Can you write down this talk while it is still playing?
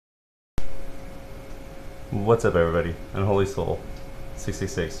What's up, everybody? Unholy Soul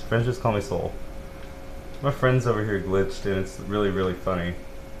 666. Friends just call me Soul. My friend's over here glitched, and it's really funny.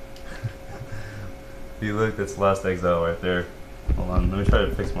 If you look, that's Last Exile right there. Hold on, let me try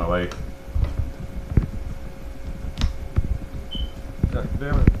to fix my light. God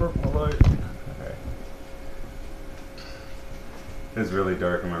damn it, broke my light. Okay. It's really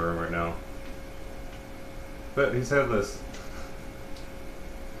dark in my room right now. But he's headless.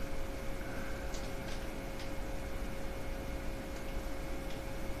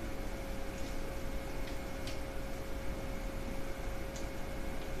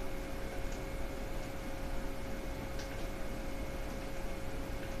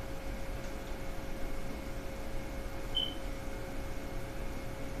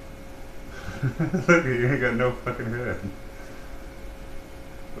 Look, you ain't got no fucking head.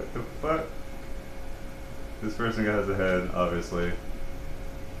 What the fuck? This person has a head, obviously.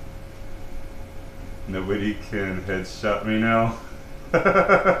 Nobody can headshot me now.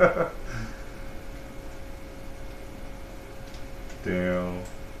 Damn.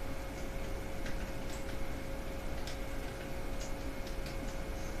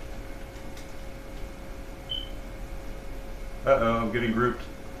 Uh-oh, I'm getting grouped.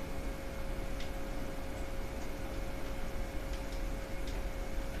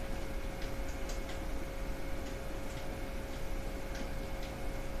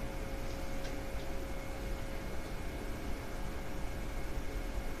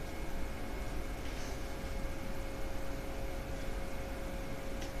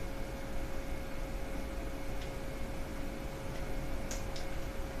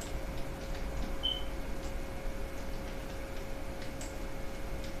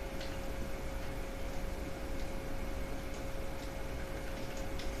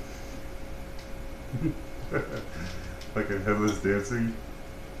 Fucking headless dancing.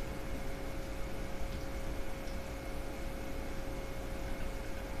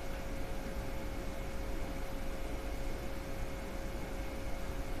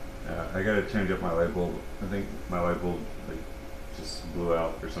 I gotta change up my light bulb. I think my light bulb like just blew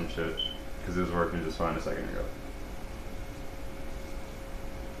out or some shit because it was working just fine a second ago.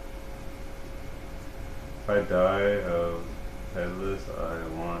 If I die of headless, I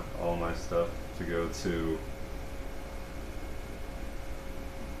want all my stuff to go to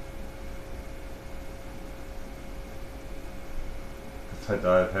if I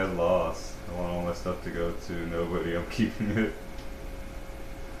die of head loss, I want all my stuff to go to nobody. I'm keeping it.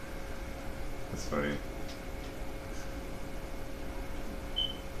 That's funny.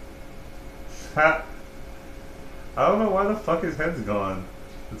 Ha! I don't know why the fuck his head's gone.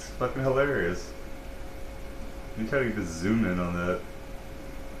 It's fucking hilarious. Let me try to get a zoom in on that.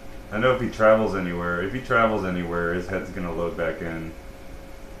 I know if he travels anywhere, his head's gonna load back in.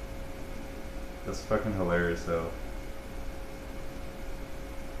 That's fucking hilarious though.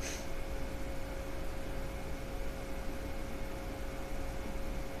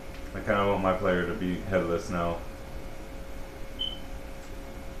 I kinda want my player to be headless now.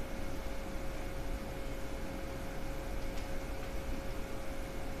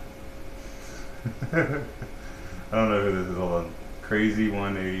 I don't know who this is, hold on. Crazy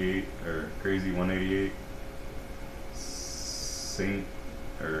 188 or Crazy 188 Saint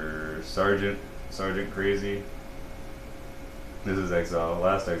or Sergeant Crazy. This is Exile,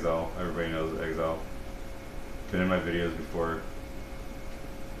 Last Exile. Everybody knows Exile. Been in my videos before.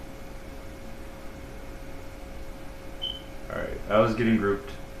 Alright, I was getting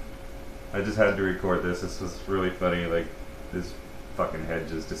grouped. I just had to record this. This was really funny. Like, this fucking head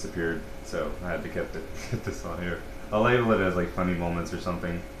just disappeared, so I had to get this on here. I'll label it as like funny moments or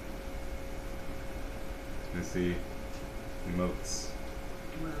something. Let's see. Emotes.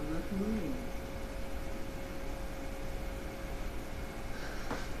 Well, not me.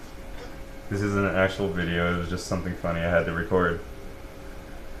 This isn't an actual video, it was just something funny I had to record.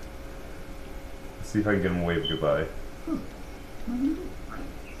 Let's see if I can get him a wave goodbye. Well, not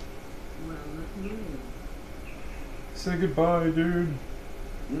me. Say goodbye, dude.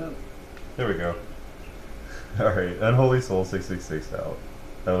 Yep. There we go. Alright, Unholy Soul 666 out.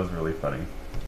 That was really funny.